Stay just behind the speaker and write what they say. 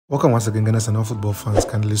Welcome once again, Gunners and all football fans.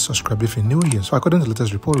 Kindly subscribe if you're new here. So according to the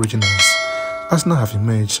latest report reaching us, Arsenal have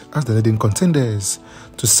emerged as the leading contenders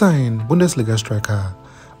to sign Bundesliga striker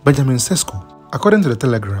Benjamin Sesko. According to the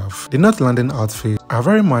Telegraph, the North London outfit are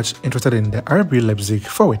very much interested in the RB Leipzig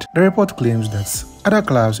forward. The report claims that other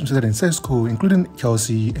clubs interested in Sesko, including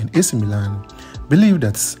Chelsea and AC Milan, believe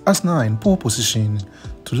that Arsenal are in pole position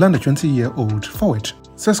to land the 20-year-old forward.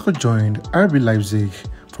 Sesko joined RB Leipzig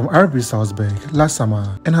from RB Salzburg last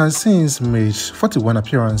summer and has since made 41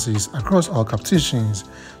 appearances across all competitions,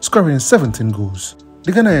 scoring 17 goals.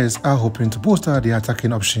 The Gunners are hoping to bolster their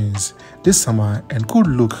attacking options this summer and could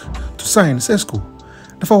look to sign Sesko.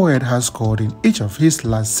 The forward has scored in each of his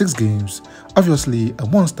last 6 games, obviously a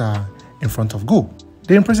monster in front of goal.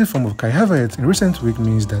 The impressive form of Kai Havertz in recent weeks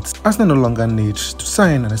means that Arsenal no longer needs to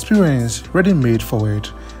sign an experienced, ready-made forward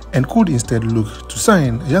and could instead look to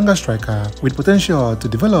sign a younger striker with potential to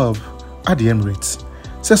develop at the Emirates.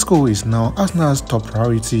 Sesko is now Arsenal's top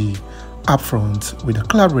priority up front, with the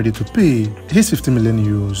club ready to pay his €50 million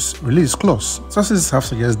release clause. Sources have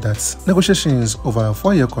suggested that negotiations over a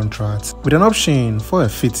 4-year contract with an option for a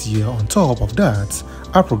 5th year on top of that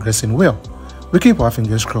are progressing well. We keep our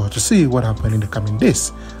fingers crossed to see what happens in the coming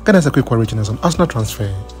days. Guys, a quick word on Arsenal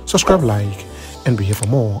transfer. Subscribe, like, and be here for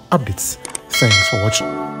more updates. Thanks for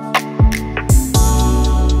watching.